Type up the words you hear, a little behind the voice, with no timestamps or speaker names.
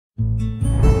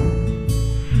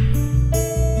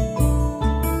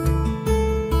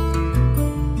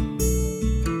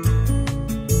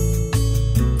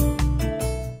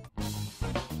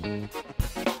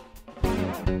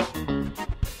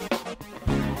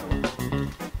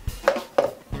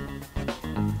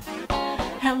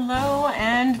Hello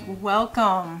and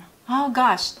welcome. Oh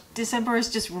gosh, December is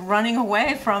just running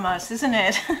away from us, isn't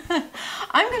it?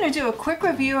 I'm going to do a quick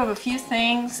review of a few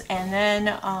things, and then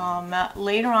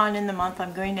later on in the month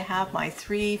I'm going to have my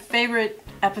 3 favorite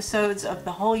episodes of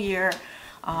the whole year.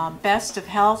 Best of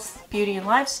health, beauty and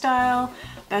lifestyle,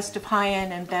 best of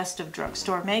high-end, and best of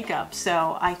drugstore makeup.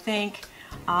 So I think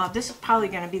this is probably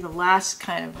going to be the last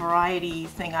kind of variety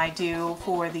thing I do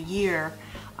for the year.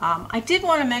 I did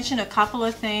want to mention a couple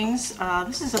of things.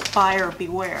 This is a buyer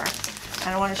beware, and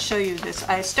I want to show you this.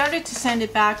 I started to send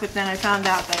it back, but then I found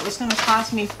out that it was going to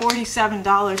cost me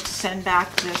 $47 to send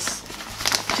back this,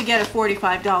 to get a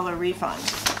 $45 refund.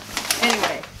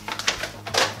 Anyway,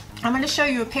 I'm going to show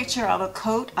you a picture of a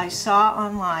coat I saw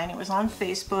online. It was on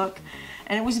Facebook,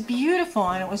 and it was beautiful,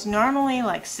 and it was normally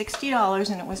like $60,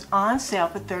 and it was on sale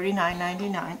for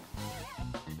 $39.99.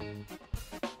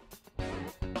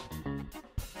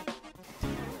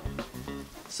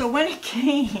 So when it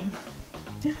came,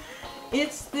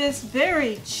 it's this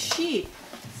very cheap,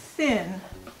 thin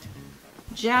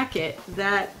jacket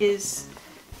that is,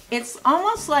 it's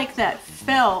almost like that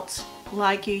felt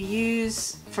like you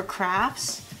use for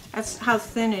crafts. That's how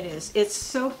thin it is. It's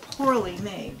so poorly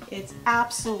made. It's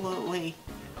absolutely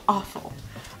awful.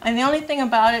 And the only thing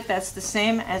about it that's the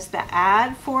same as the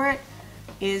ad for it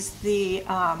is the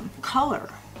color.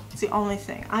 It's the only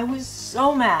thing. I was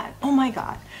so mad. Oh my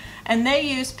God. And they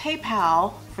use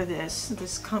PayPal for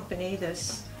this company,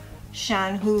 this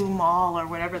Shanhu Mall or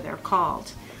whatever they're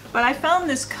called. But I found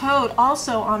this coat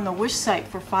also on the Wish site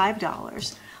for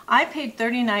 $5. I paid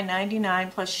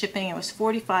 $39.99 plus shipping. It was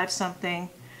 45 something.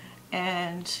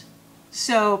 And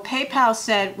so PayPal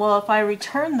said, well, if I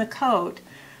return the coat,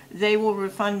 they will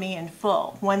refund me in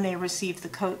full when they receive the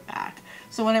coat back.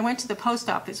 So when I went to the post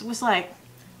office, it was like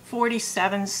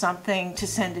 47 something to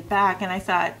send it back. And I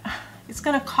thought, it's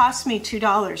going to cost me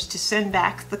 $2 to send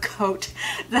back the coat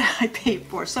that I paid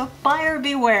for. So buyer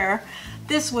beware.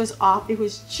 This was off. It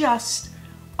was just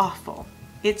awful.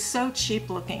 It's so cheap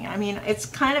looking. I mean, it's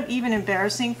kind of even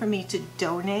embarrassing for me to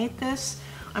donate this.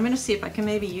 I'm going to see if I can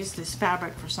maybe use this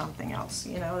fabric for something else.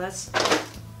 You know, that's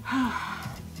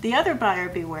the other buyer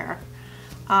beware.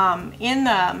 In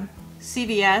the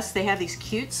CVS, they have these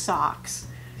cute socks,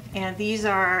 and these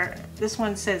are, this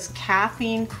one says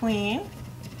Caffeine Queen.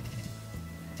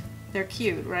 They're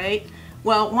cute, right?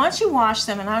 Well, once you wash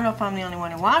them, and I don't know if I'm the only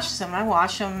one who washes them, I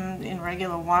wash them in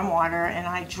regular warm water and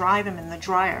I dry them in the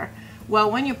dryer.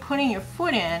 Well, when you're putting your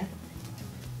foot in,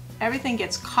 everything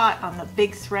gets caught on the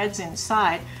big threads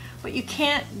inside, but you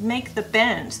can't make the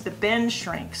bend. The bend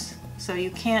shrinks, so you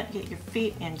can't get your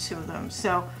feet into them.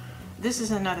 So this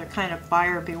is another kind of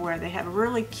buyer beware. They have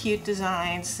really cute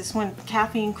designs. This one,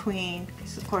 Caffeine Queen,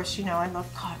 because of course, you know, I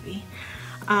love coffee.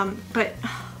 But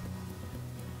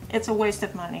it's a waste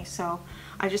of money, so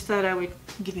I just thought I would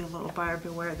give you a little buyer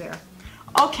beware there.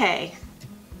 Okay,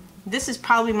 this is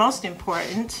probably most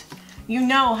important. You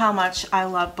know how much I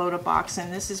love Botobox,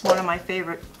 and this is one of my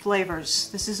favorite flavors.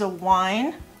 This is a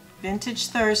wine, Vintage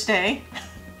Thursday.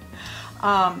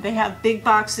 They have big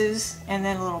boxes and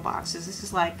then little boxes. This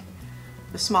is like,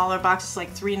 the smaller box is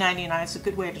like $3.99. It's a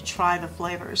good way to try the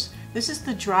flavors. This is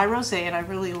the dry rosé, and I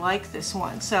really like this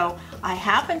one. So I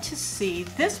happened to see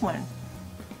this one,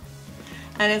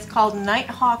 and it's called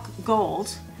Nighthawk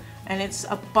Gold, and it's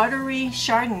a buttery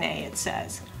Chardonnay, it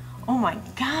says. Oh my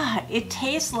God, it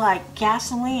tastes like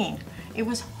gasoline. It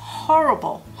was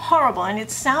horrible, horrible, and it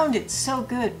sounded so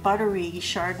good, buttery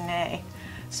Chardonnay.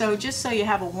 So just so you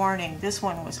have a warning, this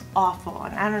one was awful,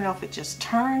 and I don't know if it just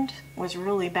turned, was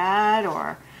really bad,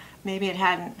 or maybe it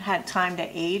hadn't had time to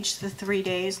age the 3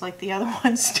 days like the other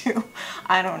ones do.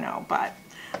 I don't know, but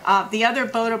the other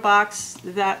Botobox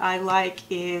that I like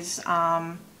is,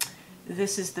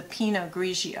 this is the Pinot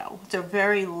Grigio. It's a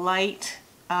very light,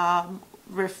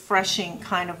 refreshing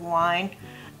kind of wine,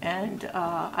 and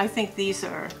I think these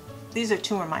are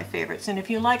 2 of my favorites. And if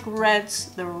you like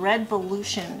reds, the Red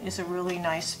Volution is a really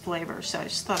nice flavor, so I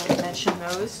just thought I'd mention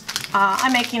those.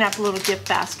 I'm making up little gift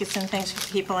baskets and things for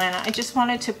people, and I just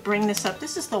wanted to bring this up.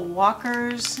 This is the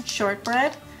Walker's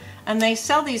shortbread, and they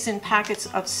sell these in packets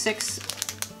of six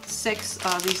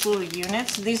these little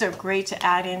units. These are great to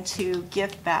add into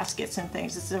gift baskets and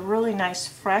things. It's a really nice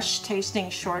fresh tasting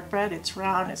shortbread. It's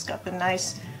round, it's got the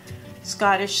nice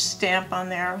Scottish stamp on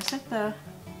there. Is that the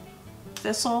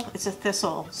thistle. It's a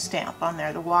thistle stamp on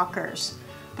there, the Walkers.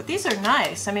 But these are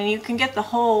nice. I mean, you can get the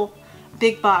whole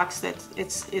big box. That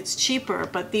it's cheaper,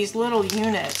 but these little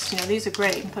units, you know, these are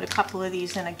great. You can put a couple of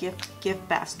these in a gift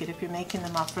basket if you're making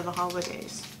them up for the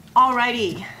holidays.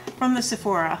 Alrighty, from the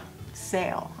Sephora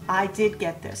sale, I did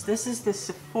get this. This is the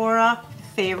Sephora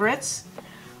Favorites.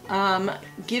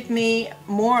 Give Me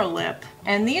More Lip,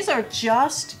 and these are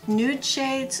just nude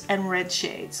shades and red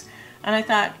shades. And I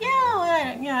thought,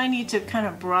 yeah, I need to kind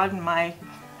of broaden my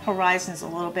horizons a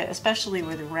little bit, especially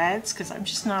with reds, because I'm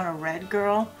just not a red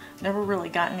girl. Never really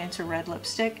gotten into red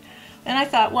lipstick. And I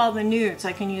thought, well, the nudes,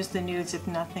 I can use the nudes if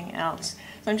nothing else.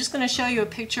 So I'm just going to show you a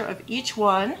picture of each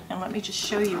one, and let me just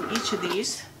show you each of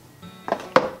these.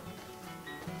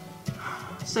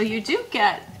 So you do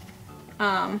get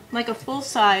like a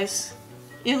full-size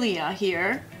Ilia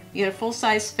here. You get a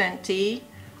full-size Fenty,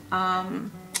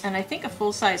 and I think a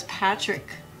full-size Patrick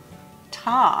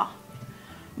Ta.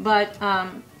 But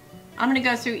I'm going to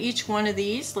go through each one of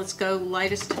these. Let's go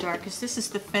lightest to darkest. This is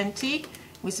the Fenty. It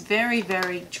was very,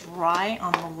 very dry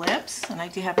on the lips, and I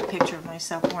do have a picture of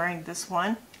myself wearing this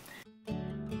one.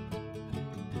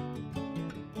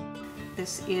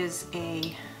 This is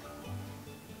a...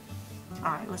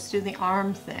 Alright, let's do the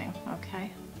arm thing,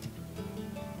 okay?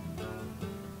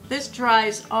 This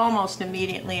dries almost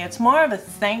immediately. It's more of a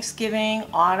Thanksgiving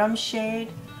autumn shade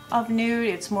of nude.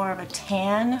 It's more of a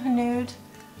tan nude.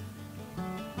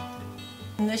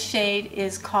 And this shade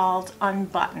is called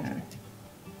Unbutton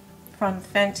from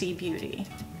Fenty Beauty.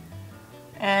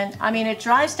 And I mean, it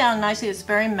dries down nicely. It's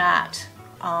very matte.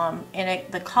 And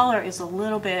the color is a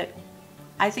little bit,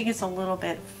 I think it's a little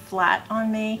bit flat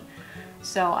on me.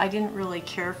 So I didn't really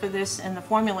care for this, and the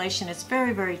formulation is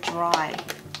very, very dry.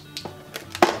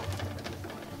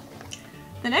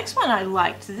 The next one I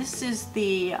liked. This is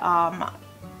the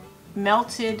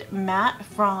Melted Matte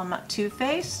from Too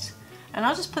Faced, and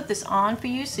I'll just put this on for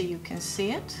you so you can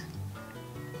see it.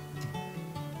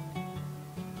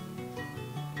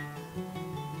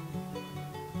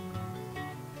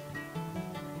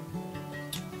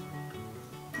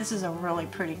 This is a really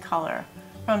pretty color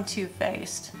from Too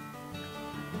Faced.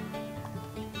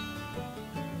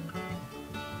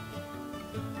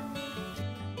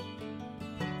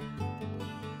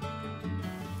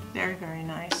 Very, very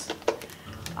nice.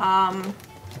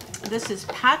 This is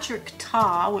Patrick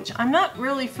Ta, which I'm not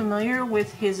really familiar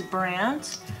with his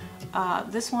brand.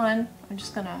 This one, I'm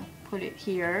just gonna put it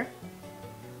here.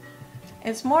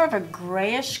 It's more of a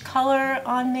grayish color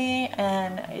on me,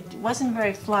 and it wasn't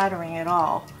very flattering at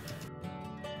all.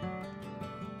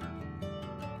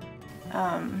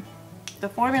 The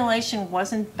formulation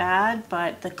wasn't bad,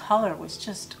 but the color was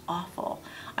just awful.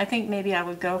 I think maybe I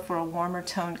would go for a warmer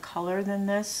toned color than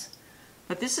this.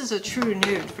 But this is a true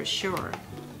nude for sure.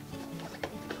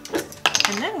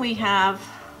 And then we have,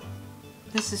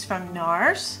 this is from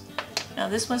NARS. Now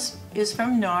this is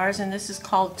from NARS, and this is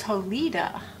called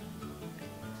Tolita.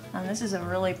 And this is a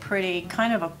really pretty,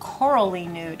 kind of a corally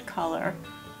nude color.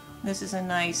 This is a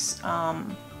nice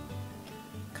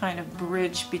kind of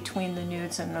bridge between the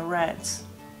nudes and the reds.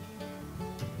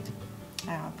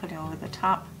 And I'll put it over the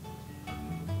top.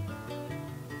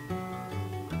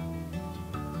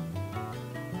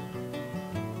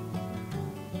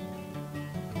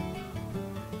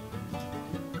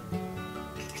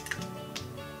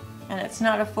 And it's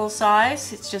not a full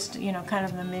size, it's just, you know, kind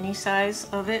of the mini size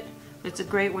of it. It's a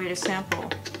great way to sample.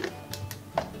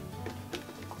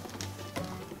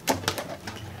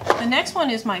 The next one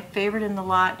is my favorite in the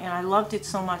lot, and I loved it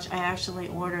so much I actually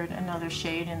ordered another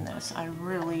shade in this. I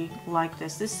really like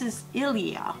this. This is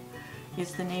Ilia,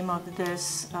 is the name of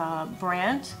this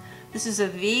brand. This is a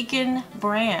vegan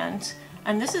brand,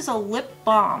 and this is a lip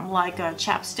balm, like a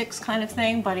chapsticks kind of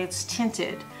thing, but it's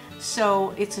tinted.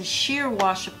 So it's a sheer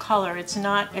wash of color. It's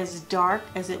not as dark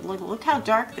as it looks. Look how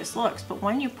dark this looks, but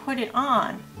when you put it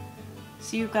on,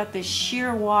 see, you've got this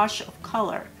sheer wash of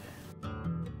color.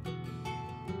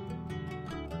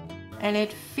 And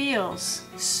it feels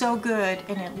so good,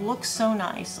 and it looks so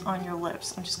nice on your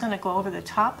lips. I'm just gonna go over the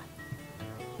top.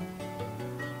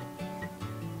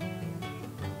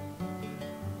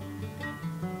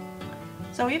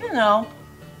 So even though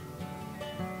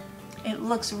it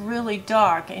looks really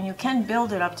dark, and you can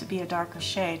build it up to be a darker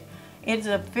shade, it's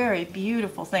a very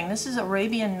beautiful thing. This is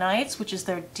Arabian Nights, which is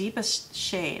their deepest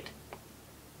shade.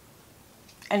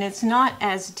 And it's not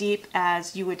as deep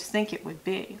as you would think it would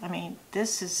be. I mean,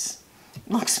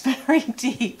 looks very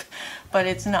deep, but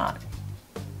it's not.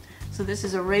 So this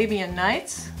is Arabian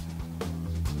Nights.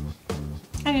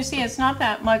 And you see, it's not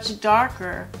that much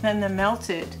darker than the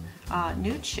Melted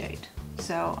nude shade.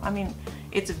 So, I mean,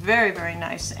 It's very, very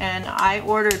nice. And I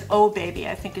ordered Oh Baby,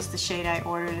 I think is the shade I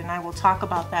ordered, and I will talk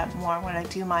about that more when I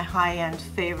do my high-end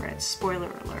favorites.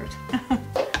 Spoiler alert.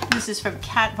 This is from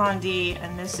Kat Von D,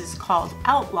 and this is called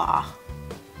Outlaw.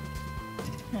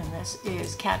 And this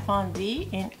is Kat Von D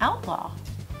in Outlaw.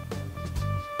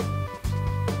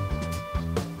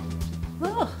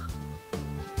 Ugh.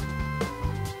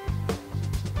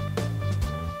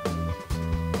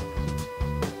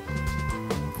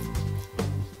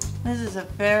 This is a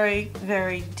very,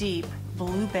 very deep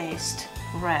blue-based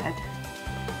red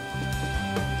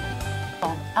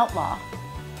called Outlaw.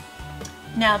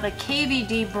 Now the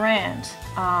KVD brand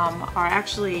are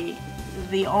actually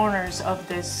the owners of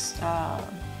this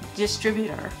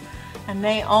distributor, and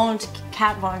they owned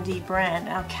Kat Von D brand.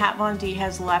 Now Kat Von D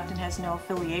has left and has no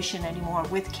affiliation anymore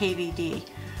with KVD.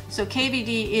 So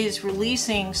KVD is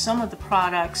releasing some of the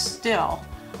products still.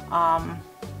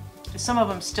 Some of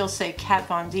them still say Kat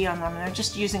Von D on them, and they're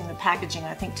just using the packaging,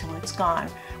 I think, till it's gone,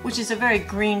 which is a very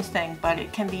green thing, but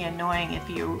it can be annoying if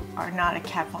you are not a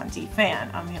Kat Von D fan.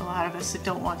 I mean, a lot of us that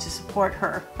don't want to support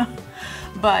her.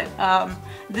 But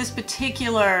this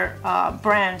particular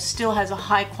brand still has a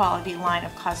high quality line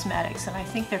of cosmetics, and I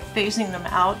think they're phasing them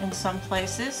out in some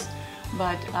places.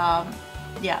 But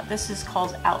yeah, this is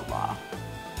called Outlaw.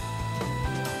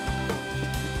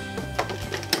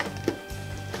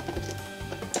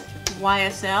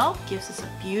 YSL gives us a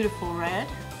beautiful red.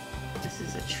 This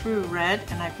is a true red,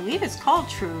 and I believe it's called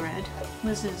True Red.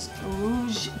 This is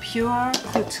Rouge Pure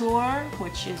Couture,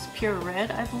 which is pure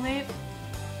red, I believe.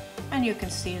 And you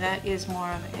can see that is more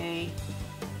of a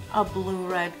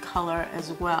blue-red color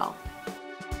as well.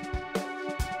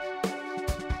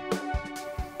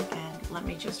 And let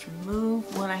me just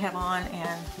remove what I have on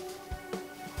and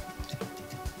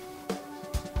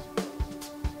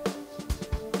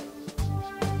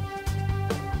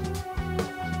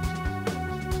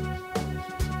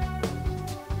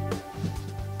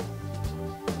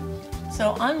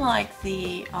so unlike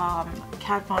the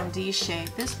Kat Von D shade,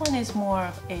 this one is more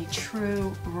of a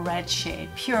true red shade,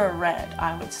 pure red,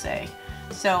 I would say.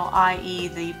 So i.e.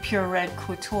 the Pure Red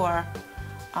Couture,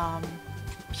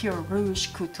 Pure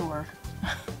Rouge Couture.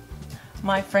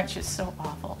 My French is so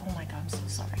awful. Oh my God, I'm so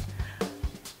sorry.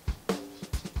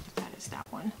 That is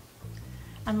that one.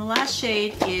 And the last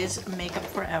shade is Makeup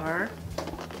Forever.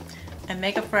 And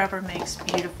Makeup Forever makes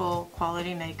beautiful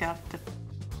quality makeup.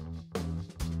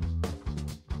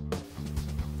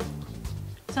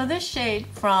 So this shade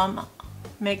from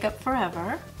Makeup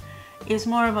Forever is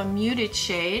more of a muted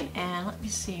shade, and let me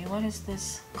see, what is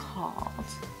this called?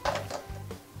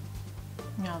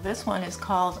 Now this one is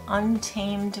called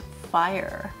Untamed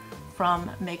Fire from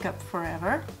Makeup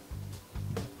Forever.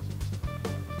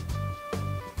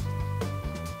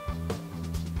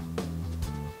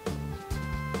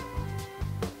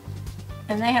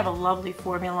 And they have a lovely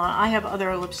formula. I have other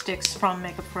lipsticks from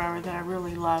Makeup Forever that I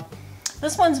really love.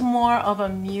 This one's more of a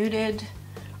muted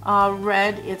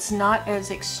red. It's not as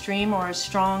extreme or as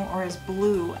strong or as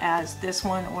blue as this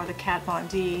one or the Kat Von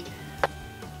D.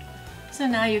 So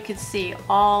now you can see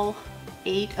all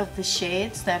 8 of the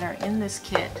shades that are in this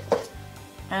kit.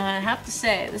 And I have to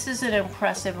say, this is an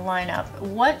impressive lineup.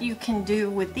 What you can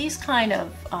do with these kind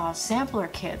of sampler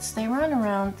kits, they run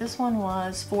around, this one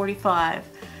was $45.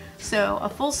 So a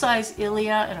full-size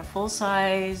Ilia and a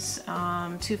full-size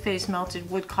Too Faced Melted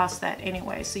would cost that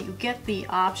anyway. So you get the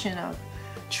option of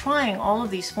trying all of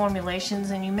these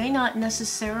formulations, and you may not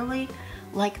necessarily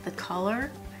like the color,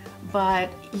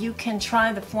 but you can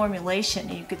try the formulation.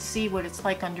 You could see what it's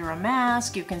like under a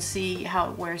mask. You can see how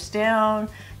it wears down.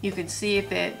 You can see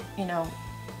if it, you know,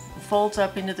 folds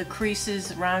up into the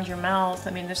creases around your mouth. I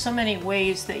mean, there's so many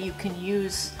ways that you can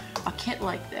use a kit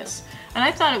like this. And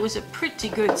I thought it was a pretty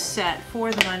good set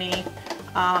for the money.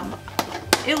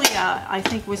 Ilia, I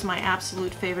think, was my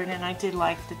absolute favorite, and I did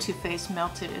like the Too Faced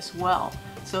Melted as well.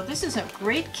 So this is a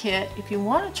great kit. If you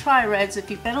want to try reds, if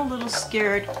you've been a little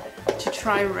scared to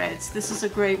try reds, this is a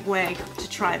great way to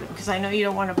try them, because I know you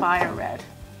don't want to buy a red,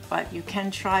 but you can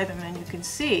try them, and you can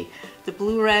see the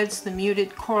blue reds, the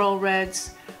muted coral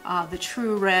reds, the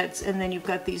true reds, and then you've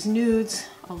got these nudes,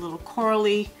 a little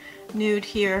corally nude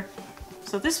here.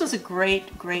 So this was a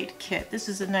great, great kit. This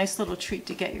is a nice little treat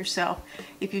to get yourself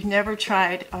if you've never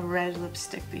tried a red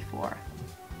lipstick before.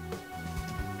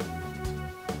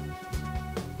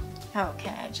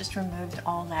 Okay, I just removed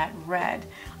all that red.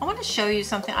 I want to show you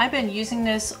something. I've been using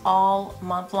this all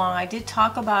month long. I did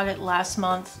talk about it last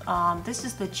month. This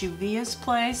is the Juvia's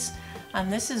Place,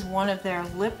 and this is one of their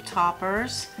lip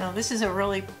toppers. Now this is a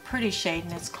really pretty shade,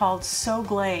 and it's called So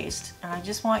Glazed, and I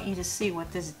just want you to see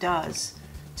what this does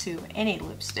to any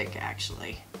lipstick,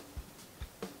 actually.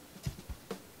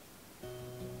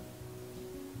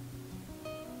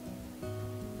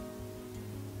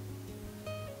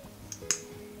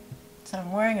 So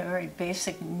I'm wearing a very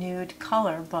basic nude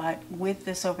color, but with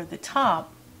this over the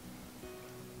top,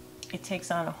 it takes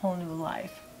on a whole new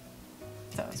life.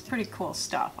 So it's pretty cool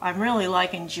stuff. I'm really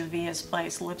liking Juvia's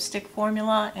Place lipstick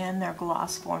formula, and their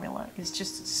gloss formula is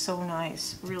just so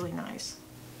nice, really nice.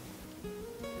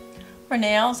 For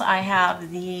nails, I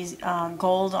have these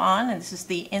gold on, and this is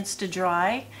the Insta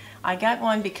Dry. I got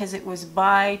one because it was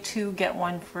buy two get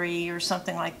one free or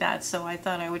something like that, so I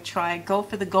thought I would try. Go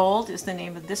for the Gold is the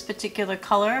name of this particular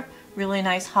color. Really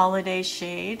nice holiday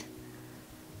shade.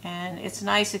 And it's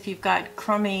nice if you've got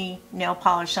crummy nail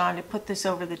polish on to put this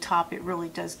over the top. It really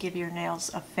does give your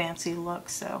nails a fancy look.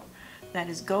 So that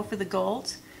is Go for the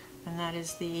Gold, and that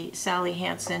is the Sally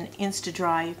Hansen Insta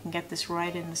Dry. You can get this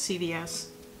right in the CVS.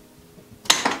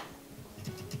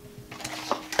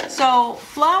 So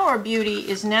Flower Beauty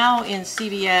is now in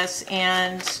CVS,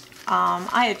 and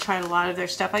I had tried a lot of their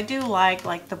stuff. I do like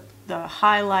the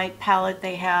highlight palette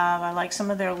they have. I like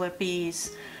some of their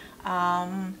lippies.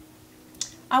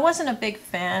 I wasn't a big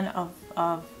fan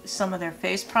of some of their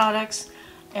face products,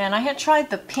 and I had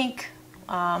tried the pink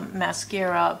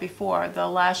mascara before, the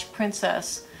Lash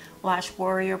Princess, Lash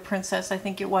Warrior Princess, I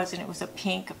think it was, and it was a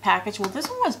pink package. Well, this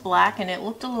one was black, and it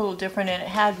looked a little different, and it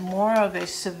had more of a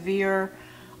severe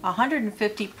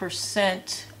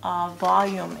 150%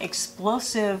 volume,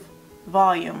 explosive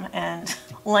volume and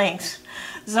length.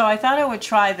 So I thought I would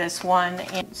try this one,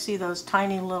 and see those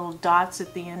tiny little dots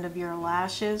at the end of your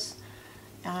lashes.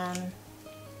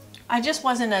 I just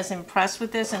wasn't as impressed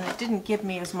with this, and it didn't give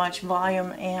me as much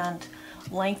volume and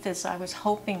length as I was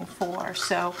hoping for.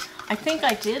 So I think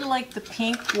I did like the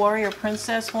pink Warrior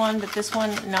Princess one, but this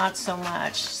one not so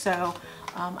much. So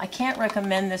I can't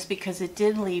recommend this because it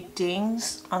did leave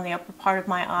dings on the upper part of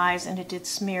my eyes, and it did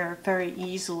smear very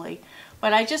easily.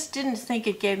 But I just didn't think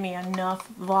it gave me enough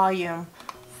volume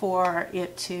for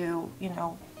it to, you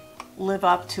know, live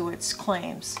up to its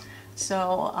claims.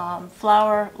 So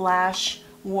Flower Lash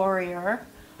Warrior.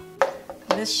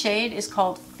 This shade is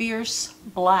called Fierce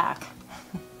Black.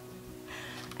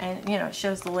 And, you know, it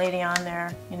shows the lady on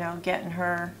there, you know, getting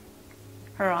her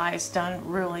eyes done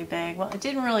really big. Well, it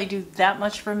didn't really do that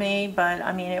much for me, but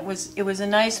I mean, it was a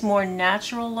nice, more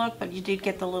natural look, but you did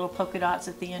get the little polka dots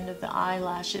at the end of the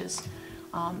eyelashes.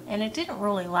 And it didn't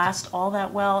really last all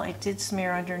that well. It did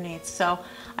smear underneath, so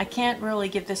I can't really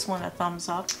give this one a thumbs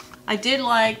up. I did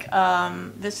like,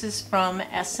 this is from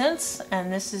Essence,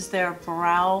 and this is their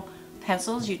brow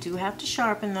pencils. You do have to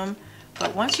sharpen them,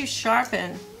 but once you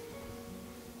sharpen,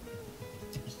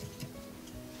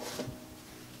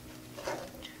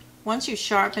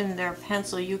 their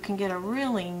pencil, you can get a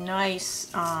really nice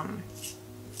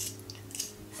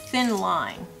thin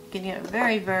line. You can get a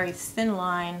very, very thin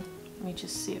line. Let me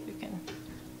just see if we can.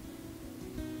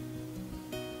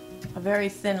 A very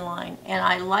thin line. And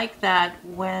I like that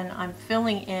when I'm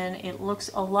filling in, it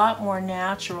looks a lot more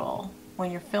natural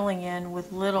when you're filling in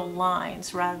with little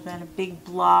lines rather than a big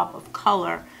blob of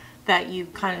color that you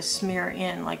kind of smear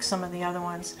in like some of the other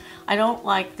ones. I don't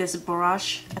like this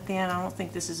brush at the end. I don't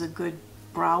think this is a good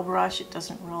brow brush. It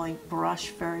doesn't really brush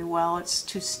very well. It's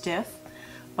too stiff.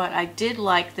 But I did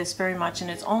like this very much, and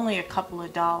it's only a couple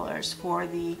of dollars for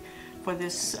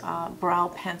this brow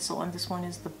pencil, and this one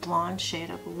is the blonde shade,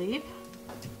 I believe.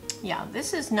 Yeah,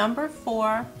 this is number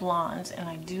 4 blonde, and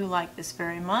I do like this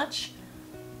very much.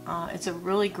 It's a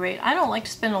really great, I don't like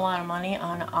to spend a lot of money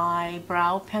on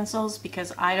eyebrow pencils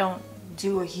because I don't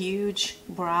do a huge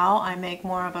brow. I make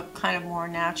more of a kind of more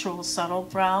natural, subtle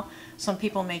brow. Some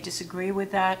people may disagree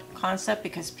with that concept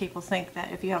because people think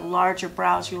that if you have larger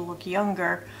brows, you'll look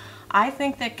younger. I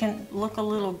think that can look a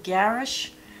little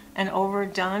garish and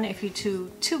overdone if you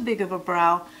do too big of a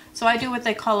brow. So I do what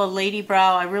they call a lady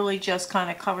brow. I really just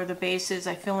kind of cover the bases.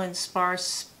 I fill in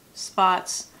sparse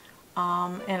spots,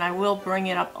 and I will bring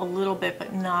it up a little bit,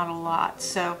 but not a lot.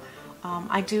 So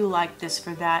I do like this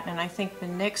for that, and I think the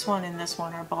NYX one and this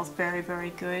one are both very,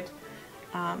 very good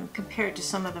compared to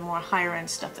some of the more higher end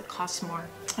stuff that costs more.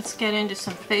 Let's get into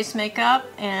some face makeup,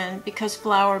 and because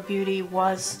Flower Beauty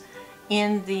was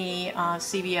in the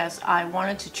CVS, I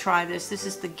wanted to try this. This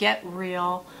is the Get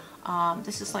Real.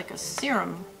 This is like a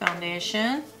serum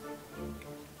foundation,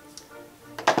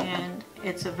 and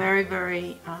it's a very,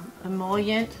 very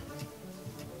emollient,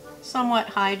 somewhat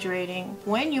hydrating.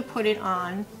 When you put it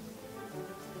on,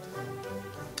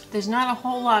 there's not a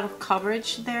whole lot of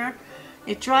coverage there.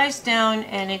 It dries down,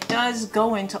 and it does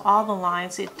go into all the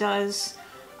lines. It does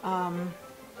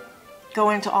go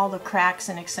into all the cracks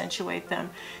and accentuate them.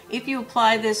 If you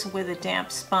apply this with a damp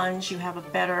sponge, you have a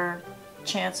better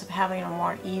chance of having a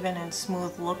more even and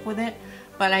smooth look with it.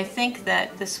 but I think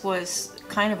that this was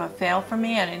kind of a fail for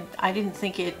me, and I didn't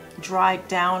think it dried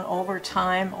down over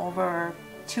time, over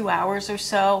 2 hours or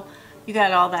so. You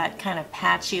got all that kind of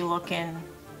patchy looking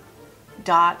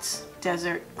dots,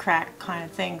 desert crack kind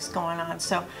of things going on.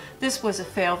 So this was a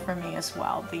fail for me as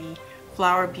well. The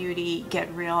Flower Beauty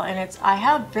Get Real, and I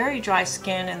have very dry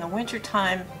skin in the winter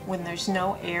time when there's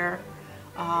no air,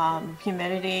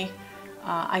 humidity.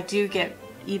 I do get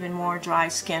even more dry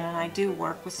skin, and I do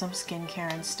work with some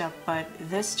skincare and stuff, but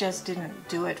this just didn't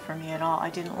do it for me at all.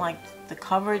 I didn't like the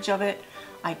coverage of it.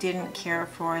 I didn't care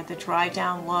for the dry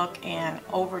down look, and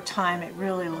over time it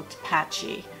really looked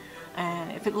patchy.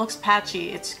 And if it looks patchy,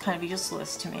 it's kind of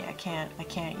useless to me. I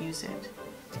can't use it.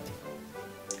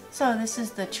 So this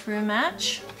is the True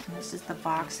Match, and this is the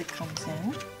box it comes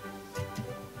in.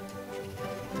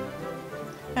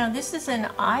 Now this is an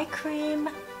eye cream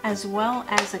as well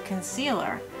as a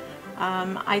concealer.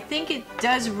 I think it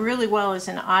does really well as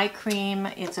an eye cream.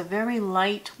 It's a very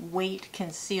lightweight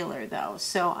concealer though,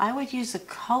 so I would use a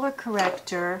color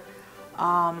corrector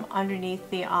underneath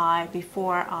the eye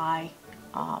before I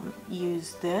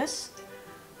use this.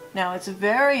 Now it's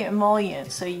very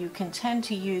emollient, so you can tend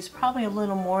to use probably a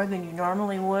little more than you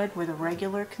normally would with a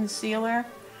regular concealer,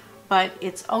 but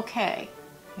it's okay.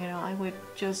 You know, I would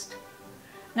just...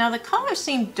 Now the color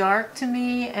seemed dark to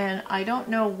me, and I don't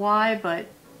know why, but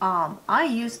I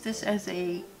used this as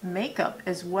a makeup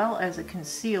as well as a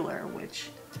concealer, which,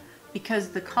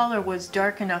 because the color was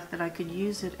dark enough that I could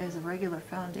use it as a regular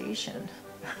foundation.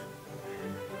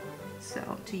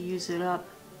 So to use it up,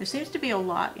 there seems to be a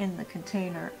lot in the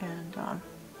container, and I'm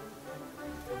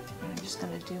just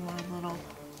going to do my little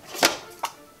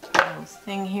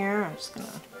thing here. I'm just going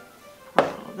to pour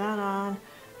all of that on.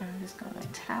 I'm just going to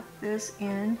tap this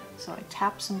in. So I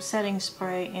tap some setting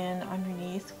spray in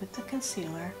underneath with the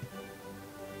concealer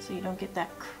so you don't get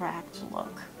that cracked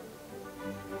look.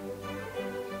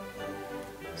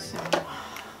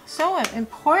 So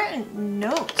important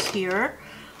notes here.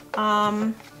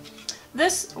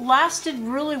 This lasted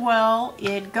really well.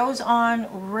 It goes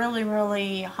on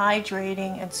really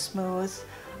hydrating and smooth.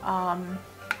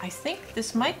 I think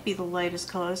this might be the lightest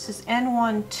color. This is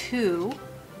N12.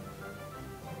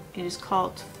 It is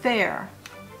called Fair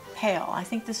Pale. I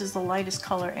think this is the lightest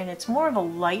color, and it's more of a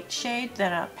light shade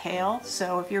than a pale.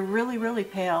 So if you're really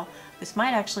pale, this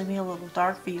might actually be a little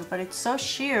dark for you, but it's so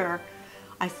sheer,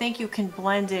 I think you can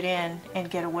blend it in and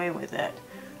get away with it.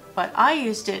 But I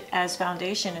used it as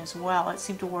foundation as well. It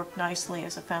seemed to work nicely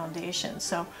as a foundation.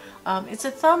 So it's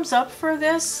a thumbs up for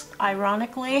this,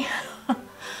 ironically.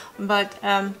 But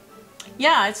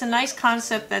yeah, it's a nice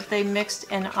concept that they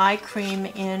mixed an eye cream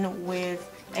in with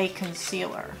a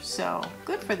concealer. So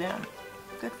good for them.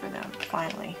 Good for them,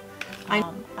 finally.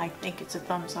 I think it's a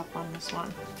thumbs up on this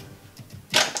one.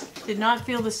 Did not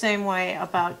feel the same way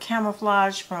about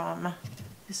Camouflage from...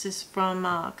 This is from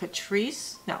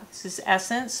Catrice. No, this is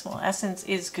Essence. Well, Essence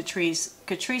is Catrice.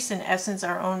 Catrice and Essence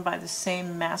are owned by the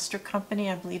same master company.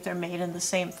 I believe they're made in the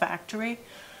same factory.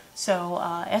 So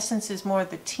Essence is more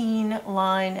the teen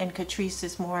line, and Catrice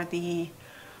is more the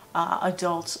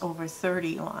adults over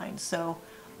 30 line. So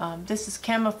this is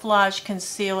Camouflage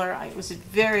Concealer. It was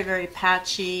very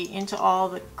patchy, into all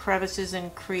the crevices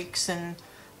and creaks and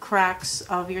cracks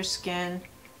of your skin.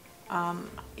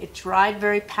 It dried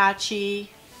very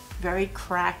patchy, very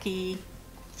cracky.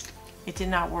 It did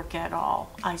not work at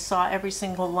all. I saw every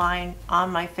single line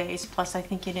on my face, plus I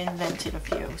think it invented a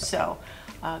few. So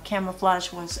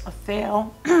Camouflage was a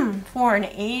fail. For an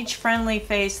age-friendly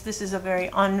face, this is a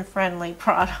very unfriendly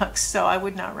product, so I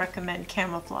would not recommend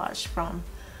Camouflage from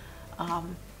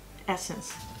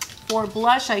Essence. For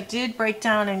blush, I did break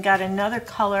down and got another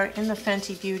color in the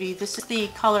Fenty Beauty. This is the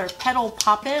color Petal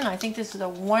Poppin'. I think this is a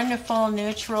wonderful,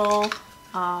 neutral,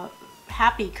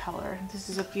 happy color. This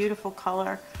is a beautiful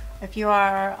color. If you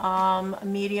are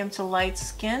medium to light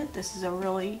skin, this is a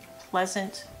really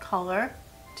pleasant color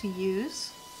to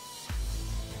use.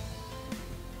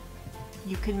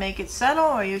 You can make it subtle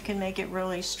or you can make it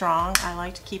really strong. I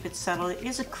like to keep it subtle. It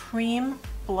is a cream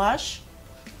blush,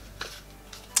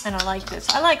 and I like this.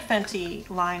 I like Fenty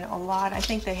line a lot. I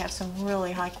think they have some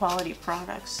really high quality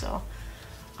products, so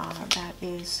that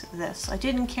is this. I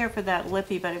didn't care for that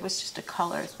lippy, but it was just a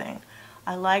color thing.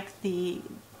 I like the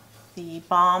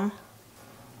balm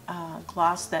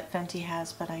gloss that Fenty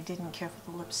has, but I didn't care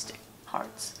for the lipstick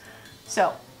parts.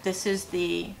 So this is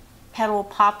the Petal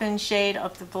Poppin' shade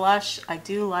of the blush. I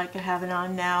do like to have it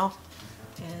on now,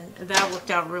 and that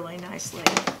worked out really nicely.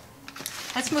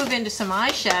 Let's move into some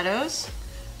eyeshadows.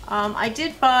 I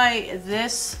did buy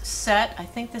this set. I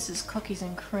think this is Cookies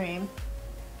and Cream.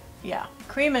 Yeah,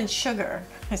 Cream and Sugar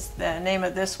is the name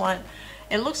of this one.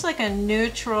 It looks like a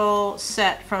neutral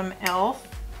set from e.l.f.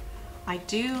 I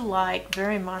do like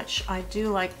very much, I do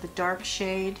like the dark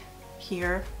shade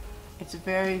here. It's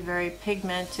very, very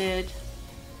pigmented.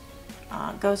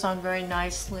 Goes on very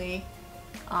nicely.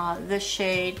 This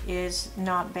shade is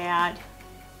not bad.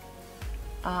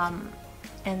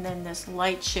 And then this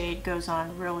light shade goes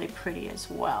on really pretty as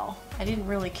well. I didn't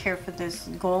really care for this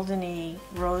goldeny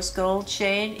rose gold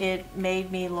shade. It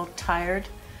made me look tired,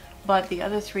 but the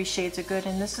other three shades are good,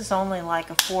 and this is only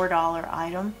like a $4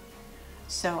 item.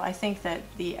 So I think that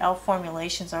the e.l.f.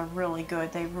 formulations are really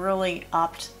good. They've really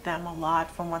upped them a lot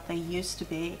from what they used to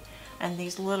be. And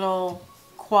these little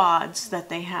quads that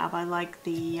they have, I like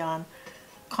the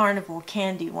Carnival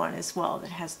Candy one as well that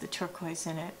has the turquoise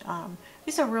in it.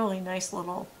 These are really nice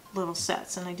little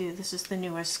sets, and this is the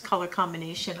newest color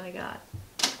combination I got.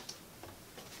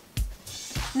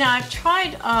 Now I've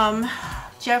tried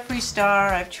Jeffree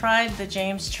Star, I've tried the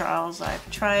James Charles, I've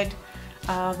tried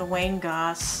the Wayne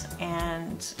Goss,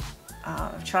 and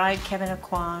I've tried Kevyn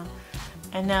Aucoin,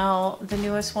 and now the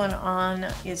newest one on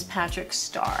is Patrick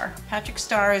Starr. Patrick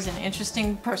Starr is an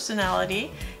interesting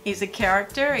personality. He's a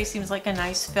character, he seems like a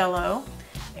nice fellow,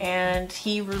 and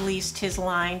he released his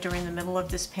line during the middle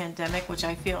of this pandemic, which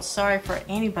I feel sorry for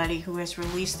anybody who has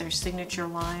released their signature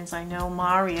lines. I know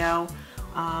Mario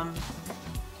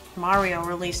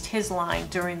released his line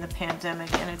during the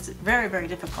pandemic, and it's very, very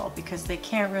difficult because they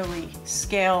can't really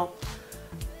scale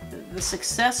the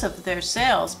success of their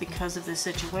sales because of the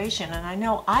situation. And I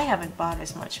know I haven't bought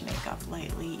as much makeup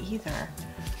lately either.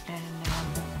 And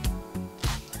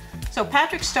so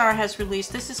Patrick Starr has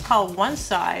released, this is called One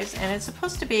Size, and it's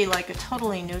supposed to be like a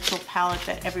totally neutral palette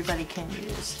that everybody can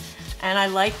use. And I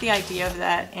like the idea of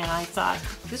that, and I thought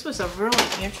this was a really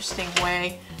interesting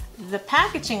way. The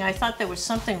packaging, I thought there was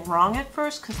something wrong at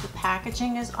first because the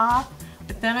packaging is off,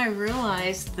 but then I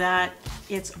realized that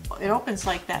it opens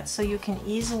like that, so you can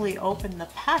easily open the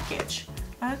package.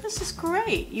 This is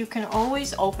great. You can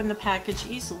always open the package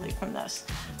easily from this.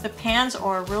 The pans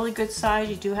are a really good size.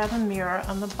 You do have a mirror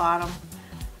on the bottom,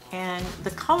 and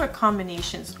the color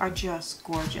combinations are just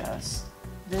gorgeous.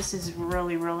 This is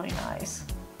really, really nice.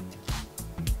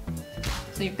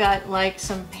 So you've got like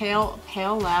some pale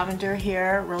lavender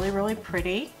here, really, really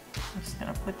pretty. I'm just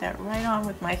gonna put that right on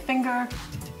with my finger.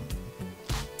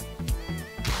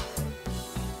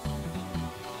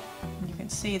 You can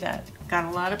see that got a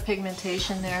lot of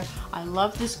pigmentation there. I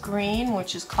love this green,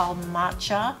 which is called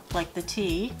matcha, like the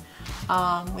tea.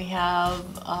 We have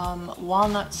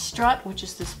walnut strut, which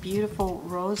is this beautiful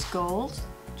rose gold,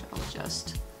 which I'll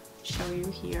just show you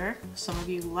here. Some of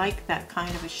you like that kind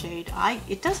of a shade.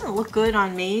 It doesn't look good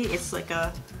on me. It's like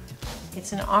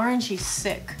it's an orangey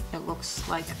sick, it looks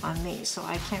like on me, so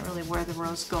I can't really wear the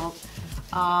rose gold.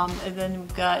 And then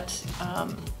we've got,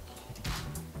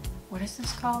 what is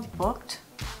this called? Booked?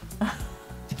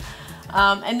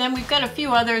 And then we've got a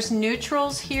few others,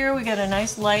 neutrals here. We got a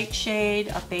nice light shade,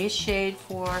 a base shade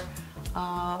for,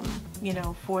 you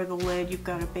know, for the lid. You've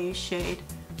got a base shade.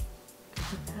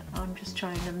 I'm just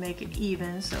trying to make it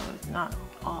even so it's not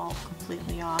all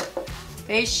completely off.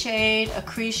 Base shade, a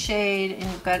crease shade, and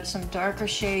you've got some darker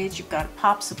shades. You've got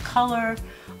pops of color,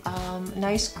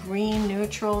 nice green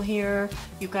neutral here.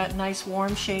 You've got nice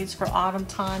warm shades for autumn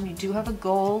time. You do have a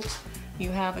gold. You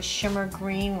have a shimmer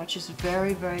green, which is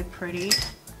very, very pretty.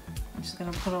 I'm just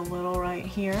gonna put a little right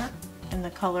here in the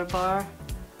color bar.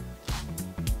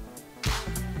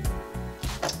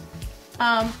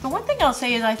 The one thing I'll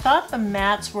say is I thought the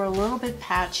mattes were a little bit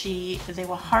patchy. They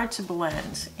were hard to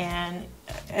blend, and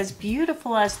as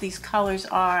beautiful as these colors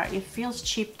are, it feels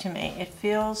cheap to me. It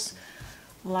feels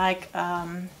like,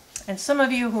 and some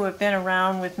of you who have been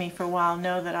around with me for a while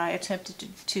know that I attempted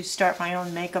to start my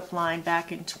own makeup line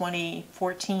back in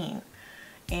 2014.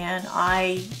 And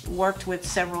I worked with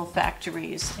several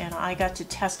factories, and I got to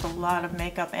test a lot of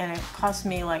makeup, and it cost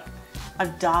me like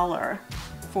 $1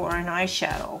 for an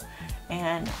eyeshadow.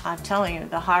 And I'm telling you,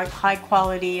 the high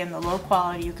quality and the low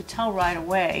quality, you could tell right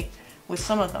away with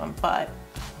some of them, but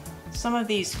some of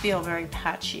these feel very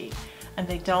patchy and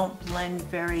they don't blend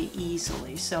very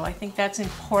easily. So I think that's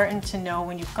important to know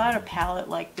when you've got a palette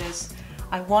like this.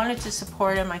 I wanted to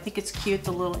support them. I think it's cute,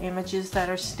 the little images that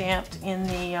are stamped in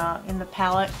the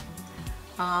palette.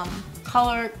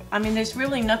 Color, I mean, there's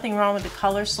really nothing wrong with the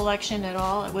color selection at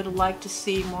all. I would have liked to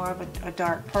see more of a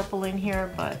dark purple in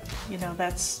here, but you know,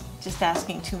 that's just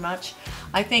asking too much.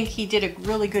 I think he did a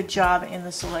really good job in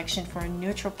the selection for a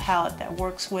neutral palette that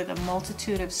works with a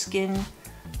multitude of skin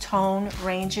tone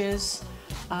ranges.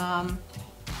 And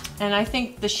I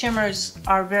think the shimmers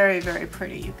are very, very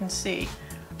pretty. You can see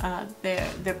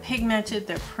They're pigmented,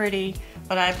 they're pretty,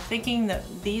 but I'm thinking that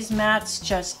these mattes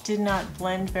just did not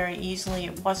blend very easily.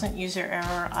 It wasn't user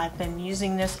error. I've been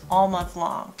using this all month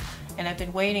long, and I've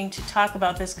been waiting to talk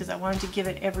about this because I wanted to give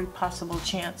it every possible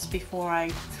chance before I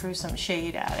threw some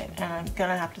shade at it, and I'm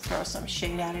gonna have to throw some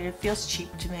shade at it. It feels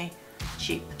cheap to me,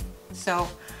 cheap. So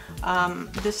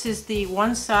this is the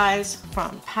one size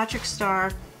from Patrick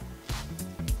Starr.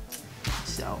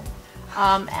 So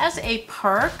as a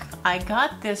perk, I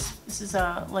got this. This is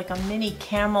like a mini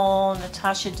Camel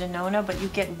Natasha Denona, but you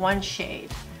get one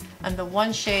shade, and the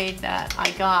one shade that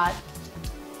I got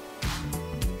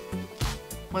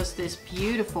was this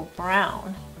beautiful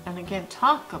brown. And again,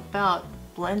 talk about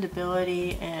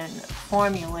blendability and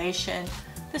formulation.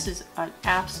 This is an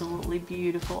absolutely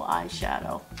beautiful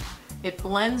eyeshadow. It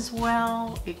blends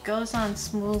well, it goes on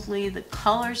smoothly, the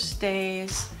color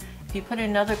stays. If you put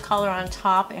another color on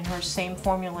top in her same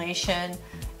formulation,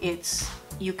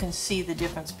 you can see the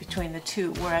difference between the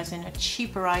two, whereas in a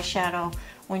cheaper eyeshadow,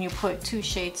 when you put two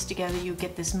shades together, you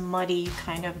get this muddy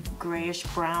kind of grayish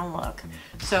brown look.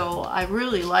 So I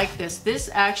really like this. This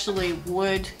actually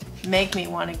would make me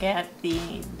want to get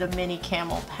the mini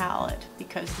Camel palette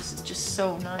because this is just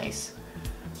so nice.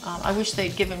 I wish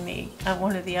they'd given me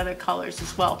one of the other colors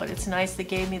as well, but it's nice they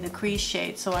gave me the crease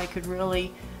shade so I could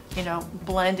really, you know,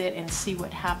 blend it and see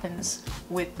what happens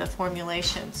with the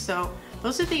formulation. So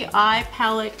those are the eye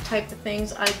palette type of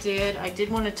things I did. I did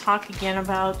want to talk again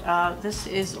about, this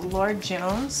is Lord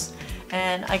Jones,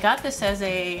 and I got this as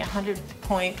a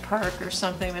 100-point perk or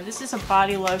something, but this is a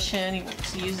body lotion.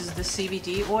 He uses the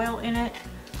CBD oil in it.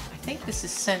 I think this is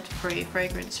scent-free,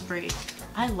 fragrance-free.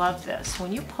 I love this.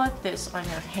 When you put this on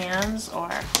your hands or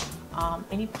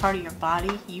any part of your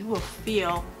body, you will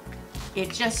feel,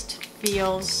 it just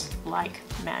feels like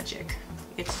magic.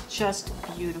 It's just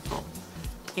beautiful.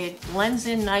 It blends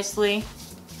in nicely.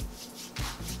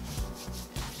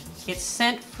 It's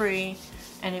scent-free,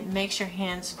 and it makes your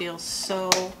hands feel so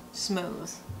smooth.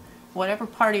 Whatever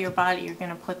part of your body you're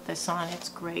going to put this on, it's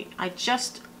great. I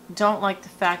just don't like the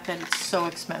fact that it's so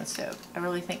expensive. I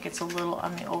really think it's a little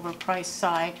on the overpriced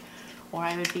side, or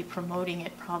I would be promoting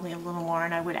it probably a little more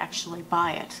and I would actually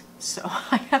buy it. So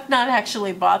I have not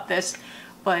actually bought this,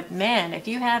 but man, if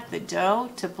you have the dough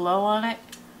to blow on it,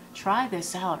 try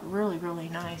this out. Really, really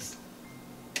nice.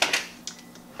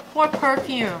 For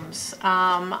perfumes,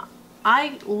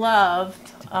 I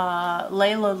loved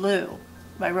Layla Lou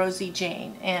by Rosie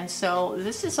Jane, and so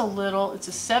this is it's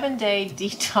a 7-day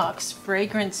detox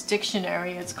fragrance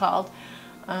dictionary. It's called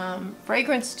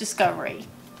Fragrance Discovery,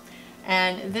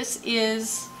 and this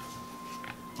is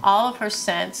all of her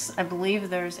scents. I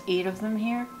believe there's 8 of them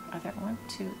here. Are there 1,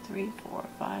 2, 3, 4,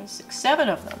 5, 6, 7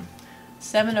 of them?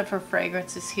 7 of her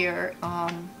fragrances here.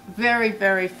 Very,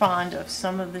 very fond of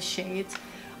some of the shades.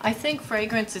 I think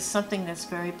fragrance is something that's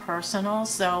very personal,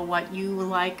 so what you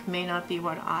like may not be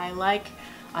what I like.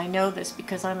 I know this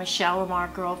because I'm a Shalimar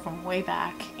girl from way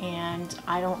back, and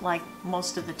I don't like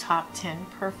most of the top 10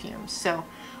 perfumes. So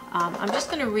I'm just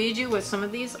going to read you what some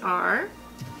of these are.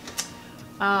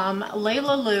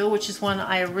 Layla Lou, which is one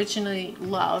I originally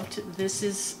loved. This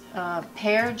is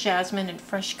pear, jasmine, and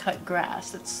fresh cut grass.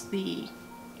 That's the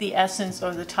essence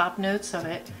or the top notes of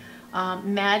it.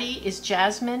 Maddie is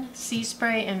jasmine, sea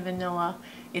spray, and vanilla.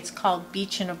 It's called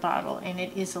Beach in a Bottle, and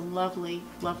it is a lovely,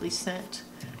 lovely scent.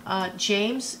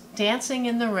 James, Dancing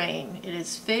in the Rain. It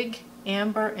is fig,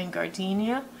 amber, and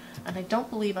gardenia, and I don't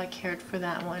believe I cared for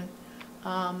that one.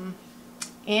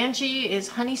 Angie is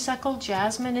honeysuckle,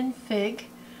 jasmine, and fig,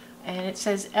 and it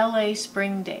says LA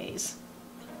Spring Days.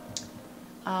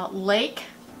 Lake,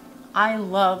 I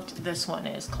loved this one.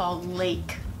 It is called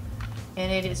Lake,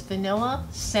 and it is vanilla,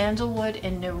 sandalwood,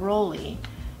 and neroli,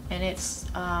 and it's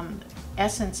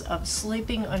essence of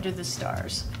Sleeping Under the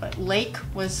Stars. But Lake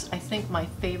was, I think, my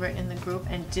favorite in the group,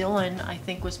 and Dylan, I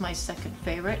think, was my second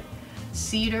favorite.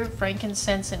 Cedar,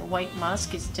 frankincense, and white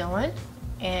musk is Dylan,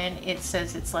 and it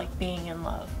says it's like being in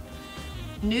love.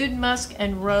 Nude musk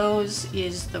and rose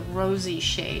is the rosy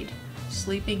shade.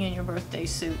 Sleeping in your birthday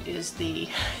suit is the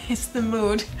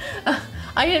mood.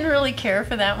 I didn't really care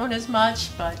for that one as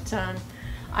much, but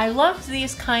I loved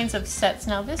these kinds of sets.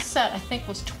 Now this set I think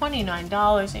was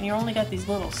 $29, and you only got these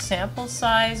little sample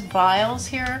size vials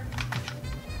here.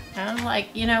 And I'm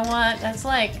like, you know what? That's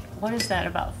like, what is that,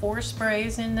 about 4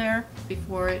 sprays in there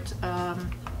before it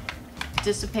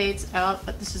dissipates out.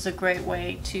 But this is a great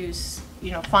way to,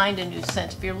 you know, find a new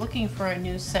scent. If you're looking for a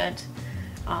new scent,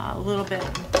 a little bit,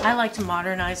 I like to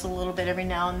modernize a little bit every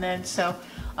now and then. So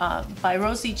by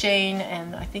Rosie Jane,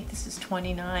 and I think this is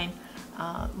 $29.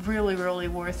 Really, really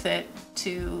worth it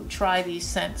to try these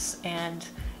scents, and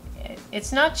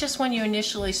it's not just when you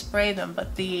initially spray them,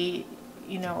 but the,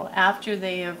 you know, after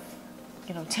they have,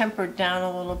 you know, tempered down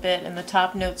a little bit and the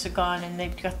top notes are gone and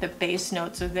they've got the base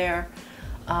notes are there,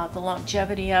 the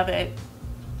longevity of it,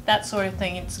 that sort of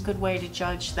thing. It's a good way to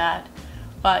judge that.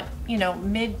 But, you know,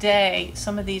 midday,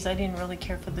 some of these I didn't really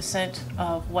care for the scent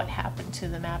of what happened to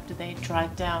them after they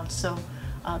dried down. So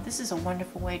this is a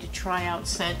wonderful way to try out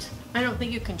scent. I don't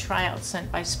think you can try out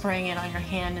scent by spraying it on your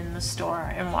hand in the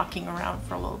store and walking around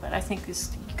for a little bit. I think you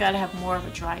got to have more of a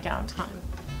dry down time.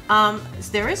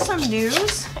 There is some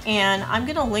news, and I'm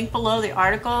going to link below the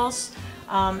articles.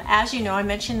 As you know, I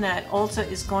mentioned that Ulta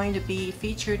is going to be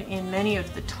featured in many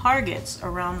of the Targets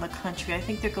around the country. I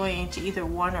think they're going into either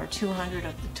 100 or 200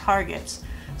 of the Targets.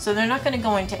 So they're not going to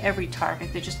go into every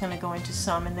Target, they're just going to go into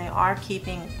some, and they are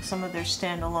keeping some of their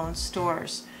standalone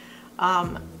stores.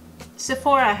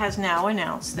 Sephora has now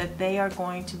announced that they are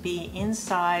going to be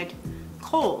inside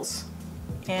Kohl's,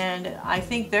 and I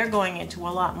think they're going into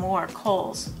a lot more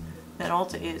Kohl's than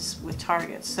Ulta is with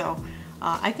Target. So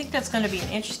I think that's going to be an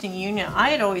interesting union. I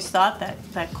had always thought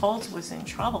that Kohl's was in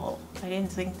trouble. I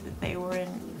didn't think that they were in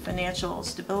financial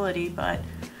stability, but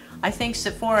I think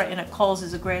Sephora in a Kohl's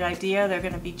is a great idea. They're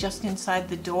going to be just inside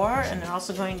the door, and they're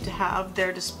also going to have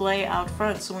their display out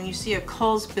front. So when you see a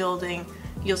Kohl's building,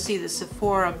 you'll see the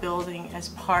Sephora building as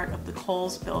part of the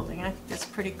Kohl's building. I think that's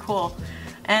pretty cool.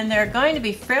 And they're going to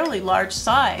be fairly large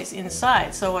size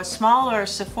inside, so a smaller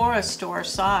Sephora store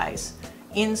size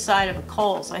inside of a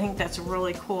Kohl's. I think that's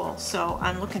really cool. So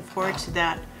I'm looking forward to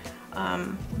that.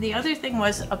 The other thing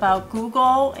was about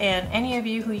Google, and any of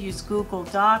you who use Google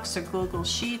Docs or Google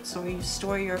Sheets, or you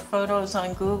store your photos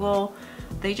on Google,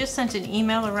 they just sent an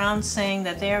email around saying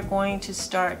that they are going to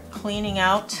start cleaning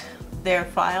out their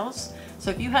files. So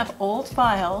if you have old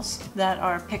files that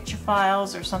are picture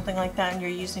files or something like that, and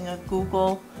you're using a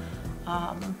Google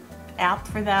app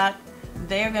for that,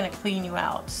 they're going to clean you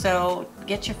out. So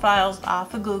get your files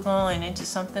off of Google and into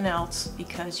something else,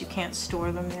 because you can't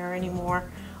store them there anymore.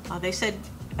 They said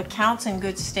accounts in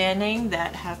good standing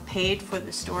that have paid for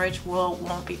the storage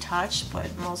won't be touched,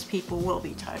 but most people will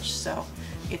be touched, so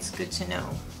it's good to know.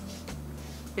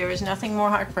 There is nothing more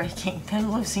heartbreaking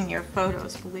than losing your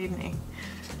photos, believe me.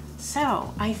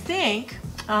 So I think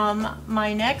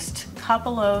my next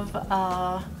couple of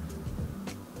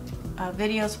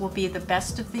videos will be the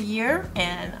best of the year,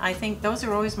 and I think those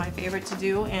are always my favorite to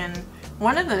do. And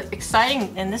one of the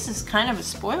exciting, and this is kind of a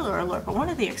spoiler alert, but one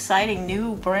of the exciting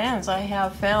new brands I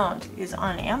have found is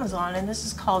on Amazon, and this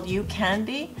is called You Can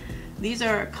Be. These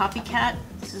are copycat.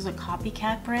 This is a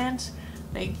copycat brand.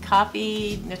 They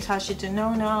copy Natasha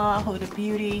Denona, Huda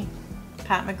Beauty,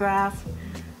 Pat McGrath.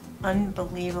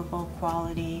 Unbelievable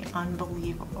quality,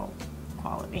 unbelievable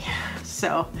quality.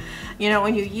 So, you know,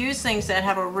 when you use things that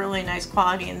have a really nice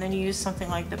quality and then you use something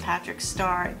like the Patrick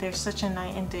Starr, there's such a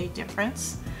night and day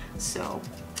difference. So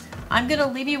I'm going to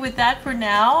leave you with that for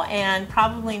now, and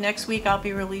probably next week I'll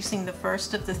be releasing the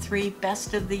first of the 3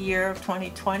 best of the year of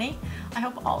 2020. I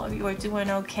hope all of you are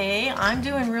doing okay. I'm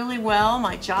doing really well.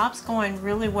 My job's going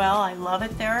really well. I love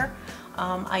it there.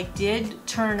 I did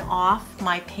turn off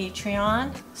my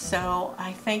Patreon, so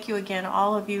I thank you again,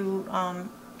 all of you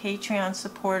Patreon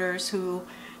supporters who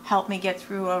helped me get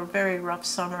through a very rough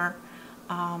summer.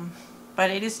 But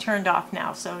it is turned off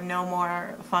now, so no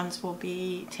more funds will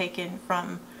be taken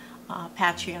from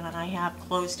Patreon. I have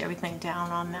closed everything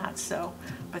down on that. So,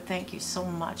 but thank you so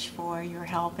much for your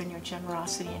help and your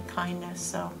generosity and kindness.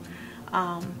 So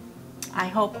I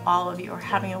hope all of you are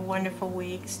having a wonderful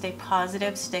week. Stay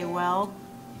positive, stay well,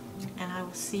 and I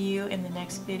will see you in the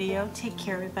next video. Take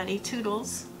care, everybody.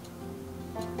 Toodles.